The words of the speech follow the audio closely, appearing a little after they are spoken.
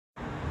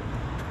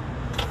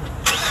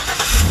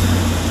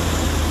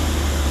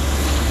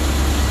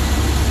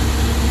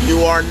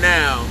are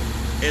now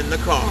in the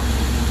car.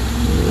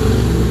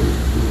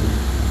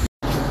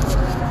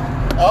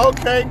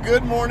 Okay,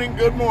 good morning,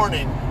 good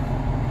morning.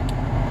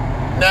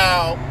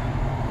 Now,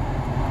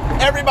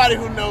 everybody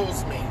who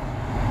knows me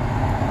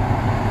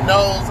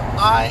knows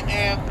I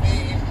am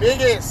the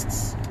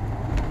biggest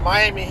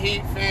Miami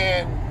Heat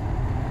fan,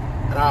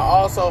 and I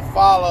also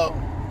follow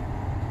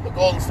the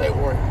Golden State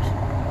Warriors.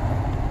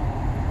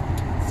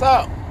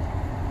 So,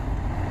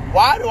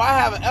 why do I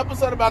have an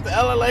episode about the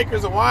LA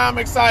Lakers and why I'm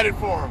excited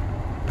for them?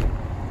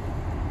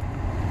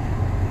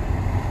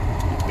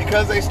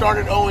 Because they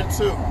started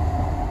 0-2.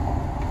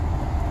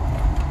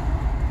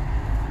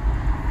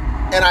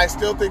 And I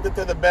still think that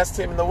they're the best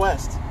team in the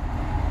West.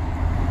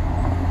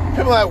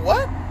 People are like,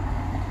 what?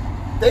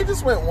 They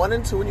just went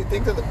 1-2 and you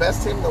think they're the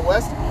best team in the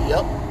West?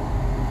 Yep.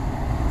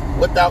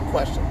 Without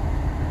question.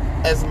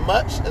 As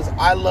much as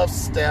I love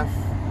Steph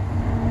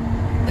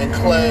and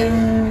Clay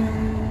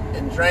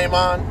and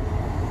Draymond,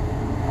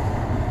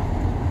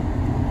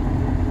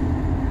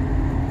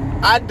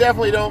 I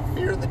definitely don't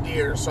fear the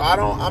deer, so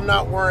I'm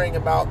not worrying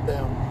about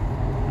them.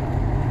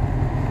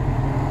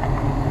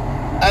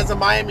 As a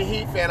Miami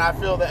Heat fan, I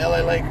feel the LA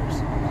Lakers.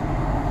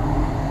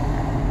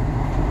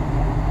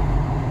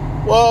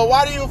 Well,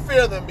 why do you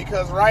fear them?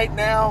 Because right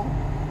now,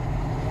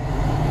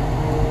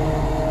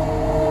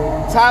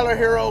 Tyler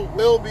Hero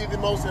will be the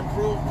most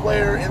improved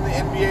player in the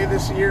NBA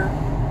this year.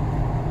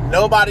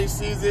 Nobody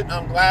sees it.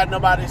 I'm glad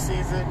nobody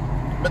sees it.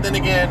 But then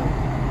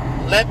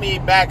again, let me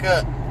back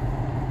up.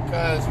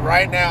 Because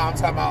right now, I'm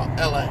talking about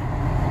LA.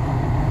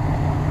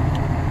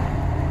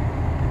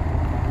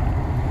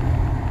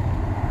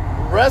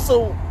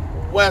 Russell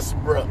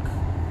Westbrook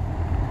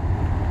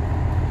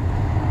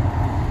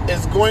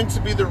is going to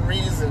be the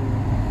reason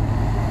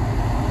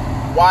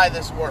why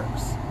this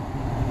works.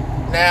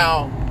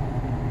 Now,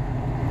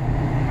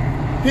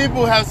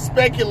 people have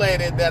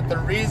speculated that the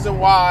reason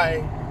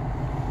why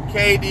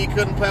KD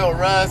couldn't play with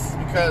Russ is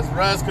because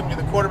Russ couldn't be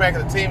the quarterback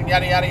of the team,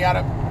 yada, yada,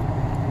 yada.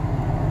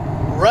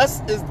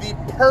 Russ is the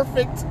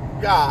perfect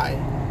guy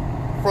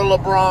for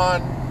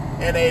LeBron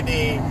and AD,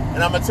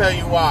 and I'm going to tell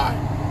you why.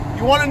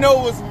 You want to know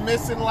what was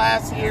missing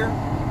last year?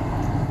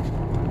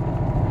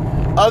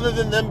 Other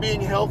than them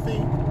being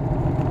healthy?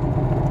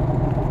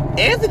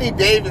 Anthony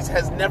Davis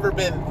has never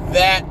been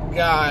that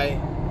guy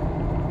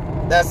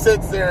that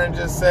sits there and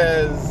just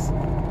says,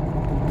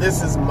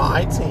 this is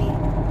my team.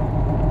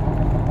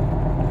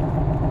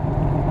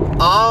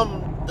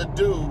 I'm the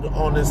dude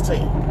on this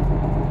team.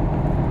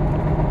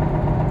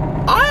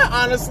 I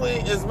honestly,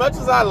 as much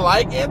as I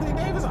like Anthony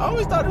Davis, I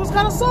always thought he was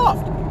kind of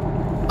soft.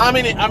 I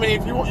mean,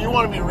 if you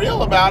want to be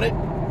real about it.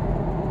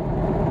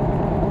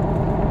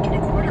 In a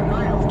quarter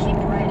mile, keep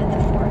right at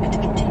the fork to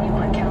continue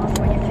on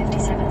California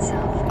 57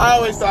 South. I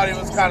always thought he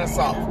was kind of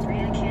soft.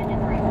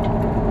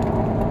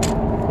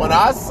 When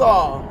I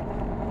saw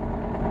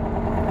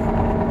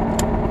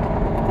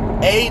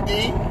AD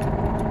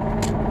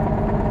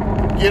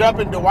get up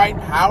in Dwight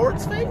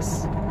Howard's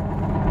face,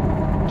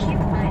 keep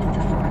right at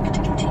the fork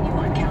to continue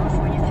on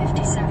California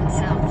 57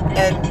 South,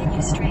 then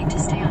continue straight to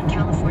stay on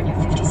California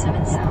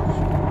 57 South.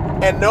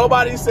 And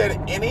nobody said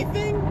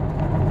anything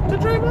to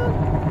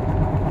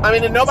Draymond? I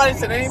mean, and nobody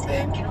said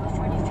anything?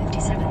 California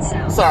 57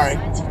 South. Sorry.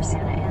 For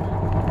Santa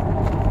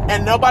Ana.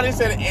 And nobody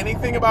said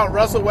anything about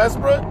Russell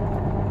Westbrook?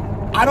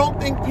 I don't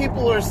think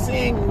people are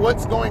seeing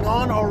what's going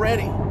on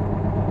already.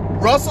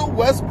 Russell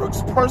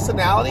Westbrook's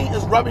personality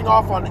is rubbing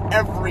off on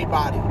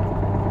everybody.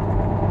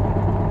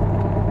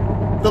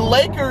 The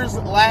Lakers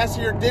last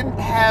year didn't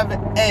have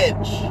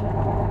edge.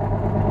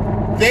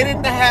 They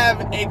didn't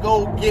have a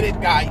go-get-it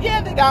guy.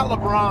 Yeah, they got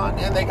LeBron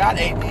and they got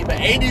AD,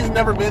 but AD's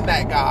never been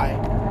that guy.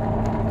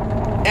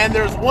 And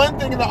there's one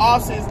thing in the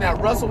offseason that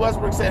Russell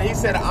Westbrook said. He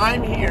said,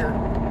 I'm here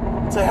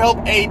to help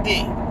AD,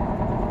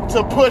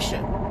 to push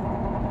him.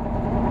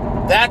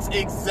 That's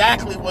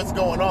exactly what's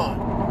going on.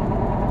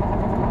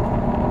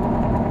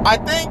 I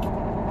think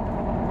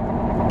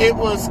it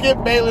was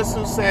Skip Bayless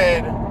who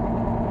said,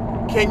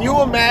 can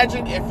you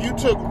imagine if you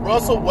took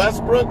Russell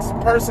Westbrook's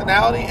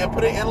personality and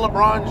put it in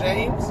LeBron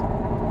James?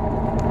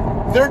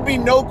 There'd be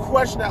no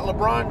question that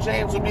LeBron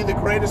James would be the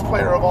greatest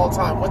player of all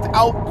time,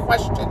 without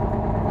question.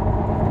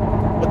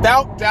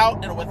 Without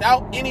doubt and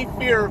without any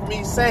fear of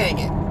me saying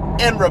it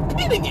and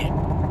repeating it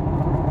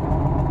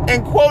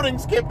and quoting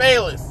Skip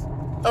Bayless,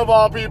 of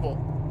all people.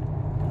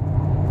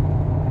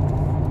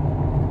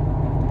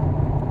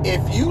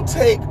 If you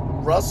take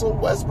Russell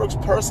Westbrook's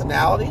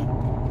personality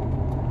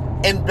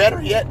and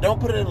better yet, don't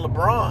put it in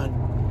LeBron,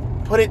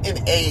 put it in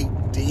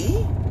AD,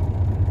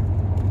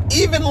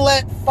 even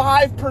let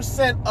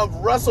 5% of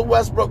Russell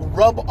Westbrook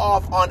rub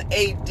off on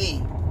AD.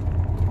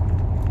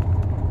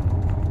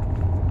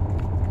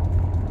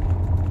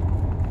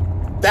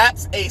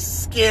 That's a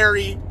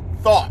scary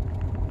thought.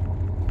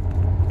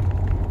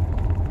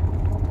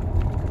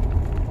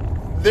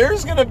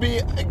 There's going to be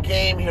a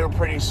game here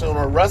pretty soon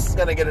where Russ is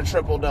going to get a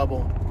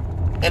triple-double,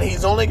 and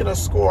he's only going to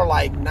score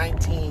like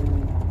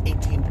 19,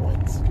 18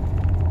 points.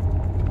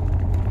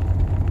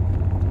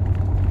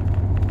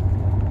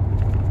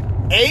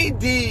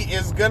 AD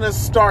is going to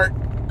start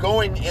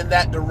going in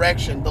that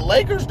direction. The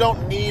Lakers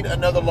don't need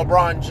another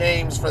LeBron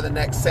James for the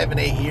next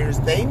 7-8 years.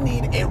 They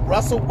need a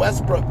Russell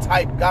Westbrook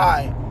type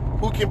guy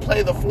who can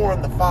play the 4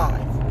 and the 5.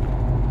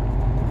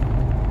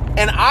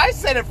 And I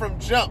said it from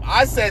jump.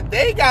 I said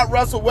they got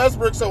Russell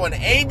Westbrook, so when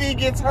AD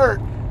gets hurt,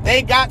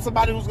 they got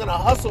somebody who's going to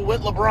hustle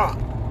with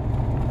LeBron.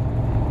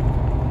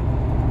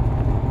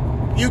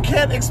 You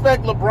can't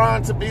expect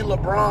LeBron to be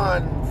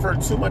LeBron for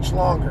too much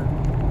longer.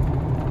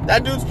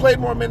 That dude's played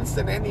more minutes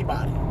than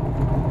anybody.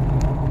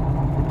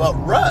 But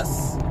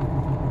Russ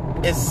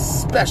is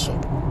special.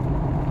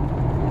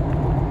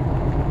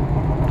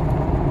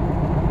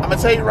 I'm going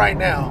to tell you right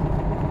now.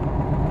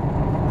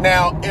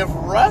 Now, if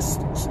Russ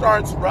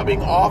starts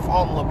rubbing off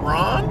on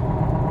LeBron,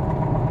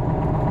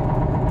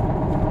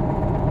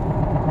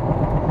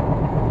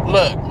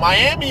 look,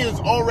 Miami has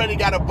already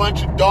got a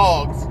bunch of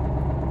dogs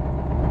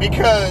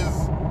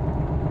because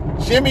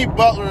Jimmy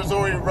Butler is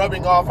already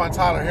rubbing off on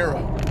Tyler Hero.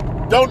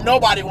 Don't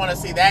nobody want to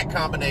see that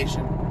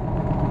combination.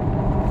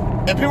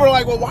 And people are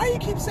like, well, why do you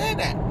keep saying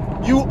that?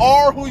 You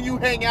are who you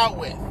hang out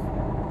with.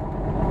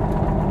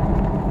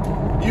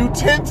 You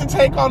tend to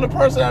take on the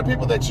personality of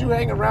people that you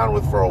hang around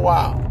with for a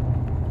while.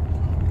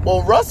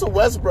 Well, Russell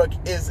Westbrook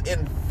is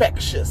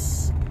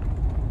infectious.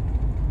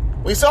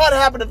 We saw it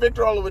happen to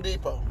Victor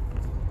Oladipo.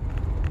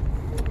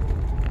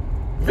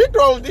 Victor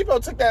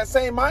Oladipo took that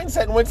same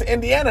mindset and went to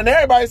Indiana, and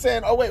everybody's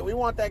saying, oh, wait, we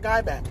want that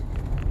guy back.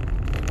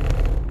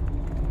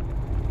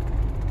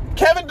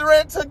 Kevin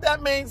Durant took that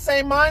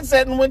same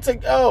mindset and went to,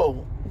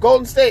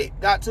 Golden State.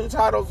 Got 2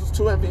 titles, was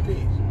 2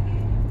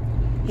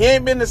 MVPs. He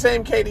ain't been the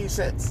same KD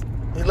since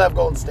he left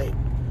Golden State.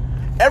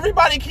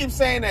 Everybody keeps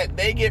saying that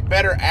they get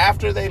better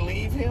after they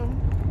leave him.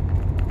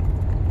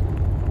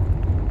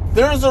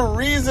 There's a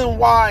reason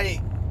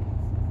why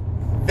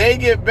they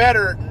get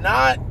better.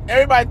 Not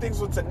everybody thinks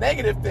it's a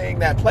negative thing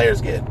that players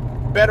get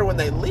better when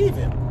they leave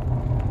him.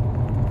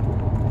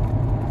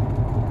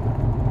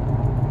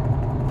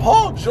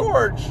 Paul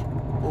George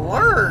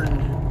learned,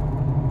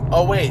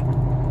 oh wait,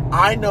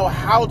 I know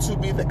how to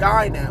be the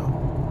guy now.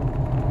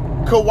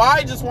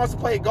 Kawhi just wants to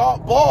play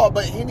ball,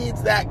 but he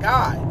needs that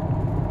guy.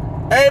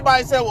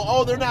 Everybody said,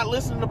 well, they're not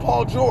listening to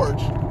Paul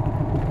George.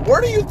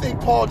 Where do you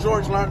think Paul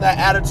George learned that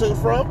attitude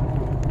from?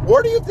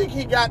 Where do you think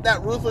he got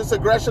that ruthless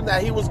aggression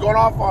that he was going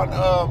off on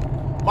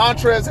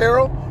Montrezl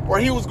Harrell, where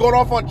he was going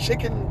off on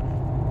Chicken?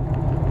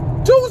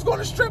 Dude was going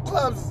to strip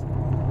clubs.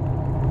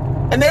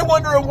 And they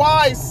wondering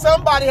why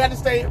somebody had to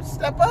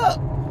step up.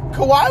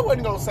 Kawhi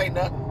wasn't going to say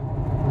nothing.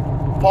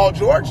 Paul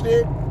George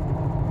did.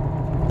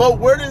 But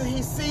where did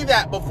he see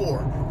that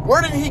before?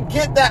 Where did he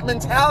get that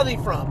mentality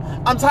from?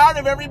 I'm tired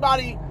of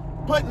everybody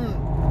putting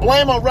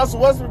blame on Russell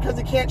Westbrook because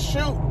he can't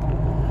shoot.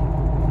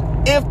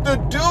 If the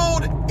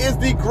dude is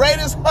the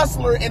greatest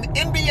hustler in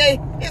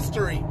NBA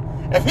history,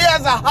 if he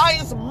has the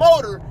highest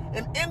motor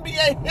in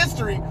NBA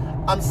history,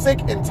 I'm sick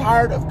and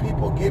tired of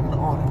people getting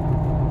on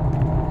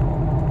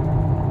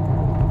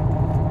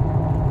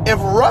him. If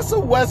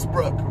Russell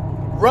Westbrook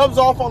rubs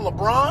off on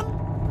LeBron,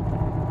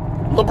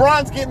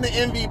 LeBron's getting the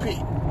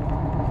MVP.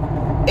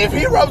 If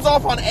he rubs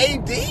off on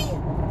AD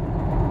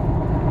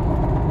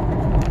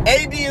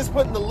is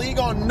putting the league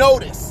on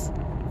notice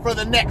for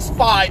the next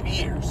 5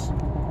 years.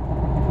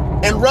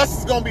 And Russ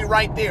is going to be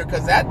right there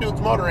because that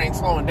dude's motor ain't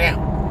slowing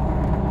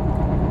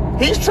down.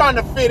 He's trying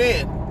to fit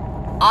in.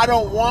 I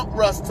don't want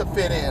Russ to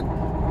fit in.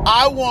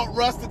 I want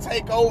Russ to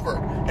take over.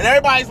 And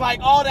everybody's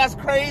like, oh, that's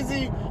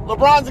crazy.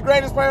 LeBron's the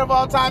greatest player of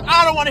all time.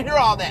 I don't want to hear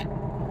all that.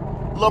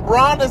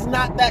 LeBron is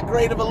not that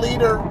great of a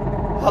leader.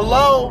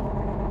 Hello?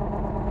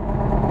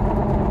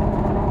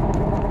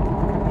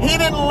 He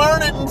didn't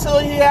learn it until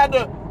he had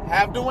to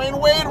have Dwayne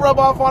Wade rub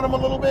off on him a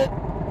little bit.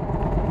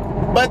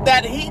 But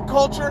that Heat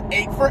culture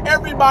ain't for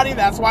everybody.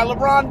 That's why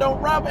LeBron don't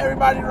rub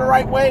everybody the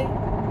right way.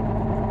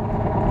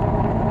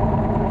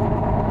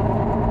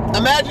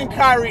 Imagine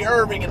Kyrie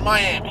Irving in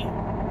Miami.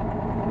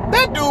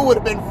 That dude would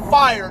have been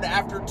fired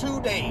after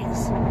 2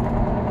 days.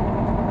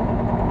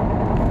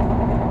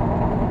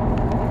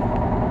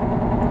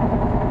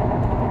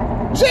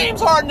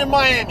 James Harden in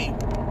Miami.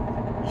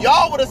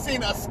 Y'all would have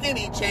seen a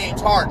skinny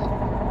James Harden.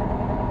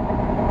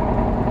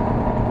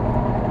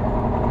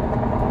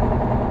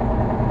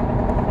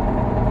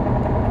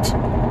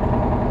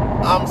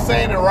 I'm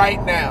saying it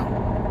right now.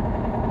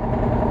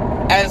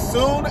 As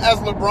soon as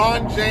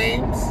LeBron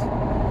James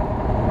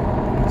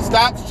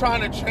stops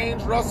trying to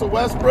change Russell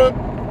Westbrook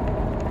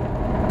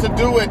to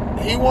do what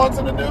he wants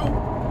him to do,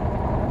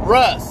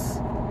 Russ,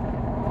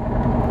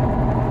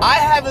 I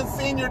haven't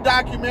seen your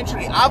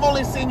documentary. I've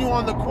only seen you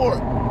on the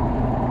court.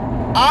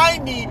 I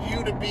need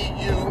you to be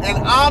you, and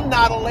I'm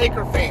not a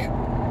Laker fan.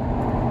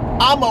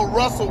 I'm a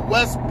Russell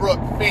Westbrook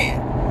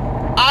fan.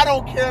 I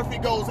don't care if he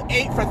goes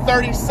 8 for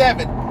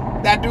 37.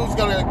 That dude's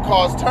going to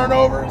cause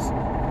turnovers.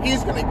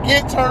 He's going to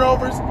get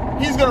turnovers.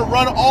 He's going to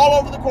run all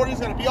over the court. He's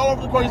going to be all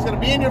over the court. He's going to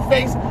be in your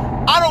face.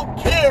 I don't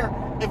care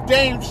if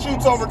Dame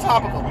shoots over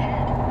top of him.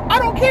 I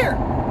don't care.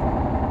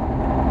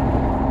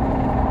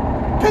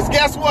 Because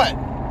guess what?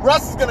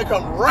 Russ is going to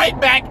come right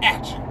back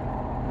at you.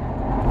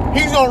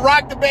 He's going to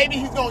rock the baby.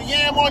 He's going to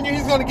yam on you.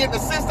 He's going to get an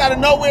assist out of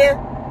nowhere.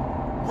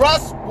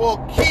 Russ will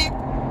keep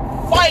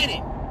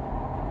fighting.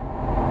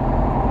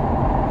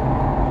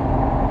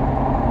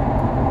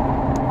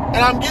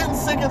 And I'm getting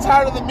sick and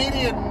tired of the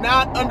media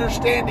not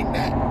understanding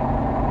that.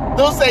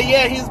 They'll say,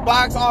 yeah, he's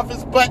box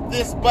office, but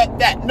this, but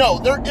that. No,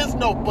 there is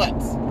no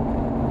buts.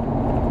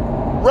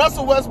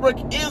 Russell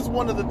Westbrook is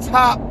one of the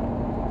top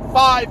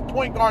 5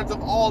 point guards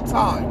of all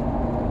time.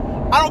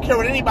 I don't care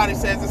what anybody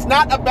says. It's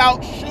not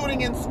about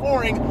shooting and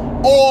scoring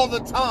all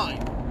the time.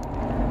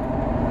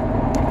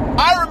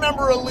 I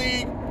remember a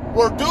league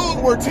where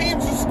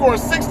teams would score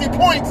 60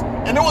 points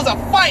and there was a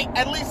fight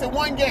at least in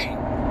one game.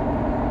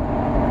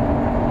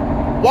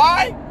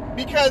 Why?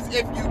 Because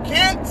if you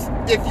can't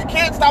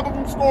stop them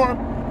from scoring,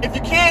 if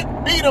you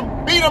can't beat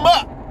them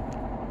up.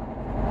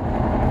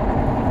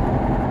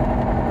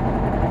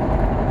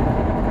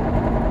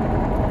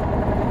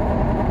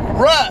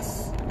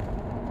 Russ,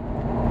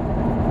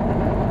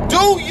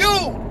 do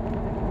you?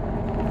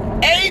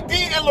 AD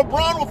and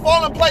LeBron will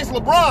fall in place.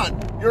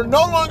 LeBron, you're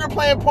no longer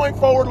playing point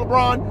forward,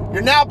 LeBron.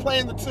 You're now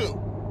playing the 2.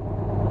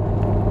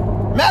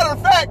 Matter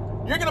of fact,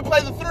 you're going to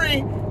play the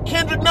 3.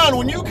 Kendrick Nunn,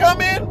 when you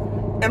come in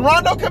and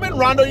Rondo come in,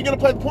 Rondo, you're going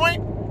to play the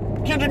point.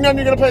 Kendrick Nunn,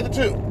 you're going to play the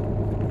 2.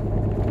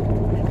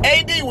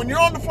 AD, when you're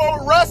on the floor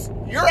with Russ,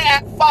 you're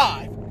at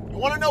 5. You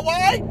want to know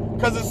why?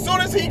 Because as soon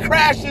as he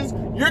crashes,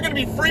 you're going to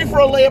be free for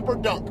a layup or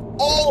dunk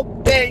all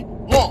day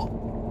long.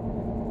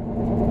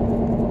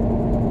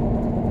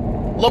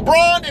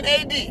 LeBron and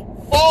AD,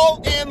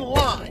 fall in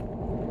line.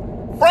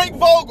 Frank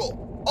Vogel,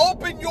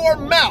 open your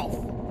mouth.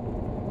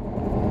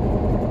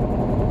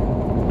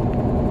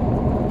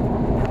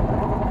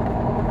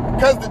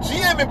 Because the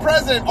GM and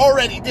president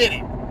already did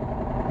it.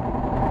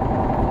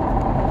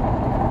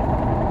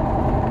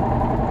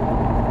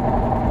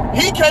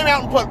 He came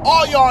out and put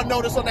all y'all on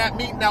notice on that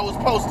meeting that was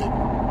posted.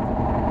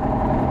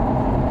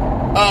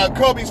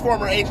 Kobe's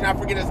former agent, I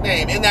forget his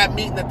name, in that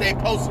meeting that they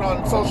posted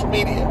on social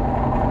media.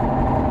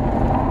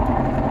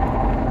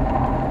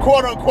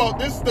 Quote unquote,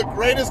 this is the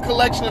greatest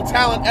collection of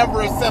talent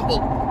ever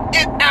assembled.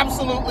 It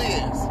absolutely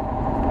is.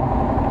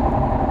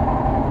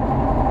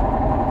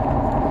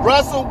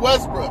 Russell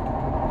Westbrook,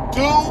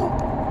 do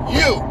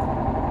you?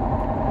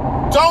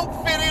 Don't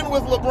fit in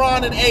with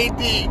LeBron and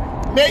AD.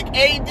 Make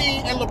AD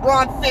and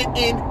LeBron fit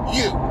in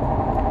you.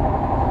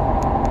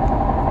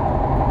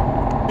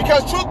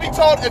 Because truth be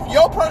told, if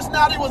your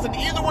personality was in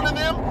either one of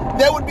them,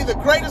 they would be the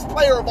greatest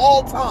player of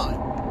all time.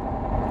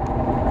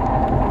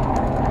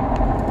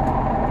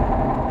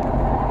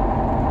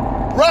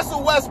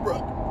 Russell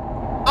Westbrook.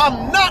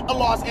 I'm not a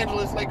Los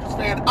Angeles Lakers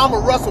fan. I'm a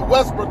Russell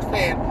Westbrook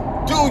fan.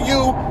 Do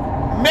you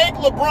make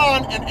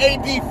LeBron and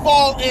AD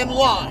fall in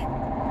line?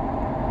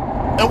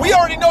 And we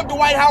already know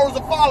Dwight Howard's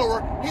a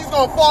follower. He's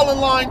going to fall in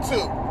line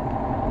too.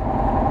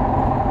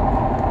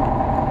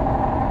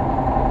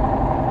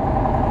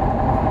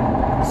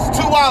 This is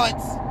 2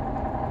 Wallets.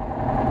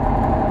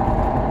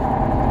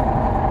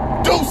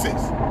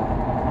 Deuces.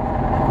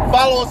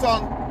 Follow us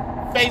on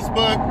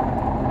Facebook.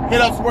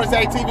 Hit up Sports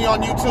Ag TV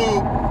on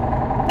YouTube.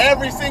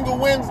 Every single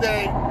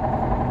Wednesday,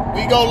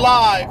 we go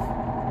live.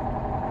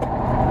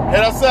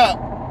 Hit us up.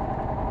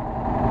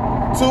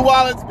 2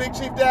 Wallets, Big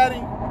Chief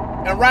Daddy.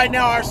 And right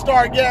now, our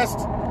star guest,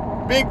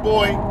 Big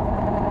Boy.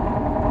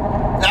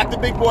 Not the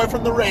big boy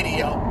from the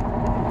radio.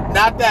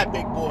 Not that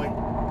big boy.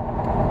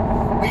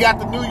 We got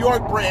the New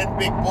York brand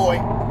Big Boy.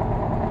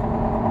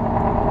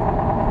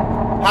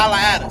 Holla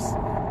at us.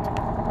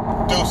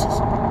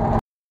 Deuces.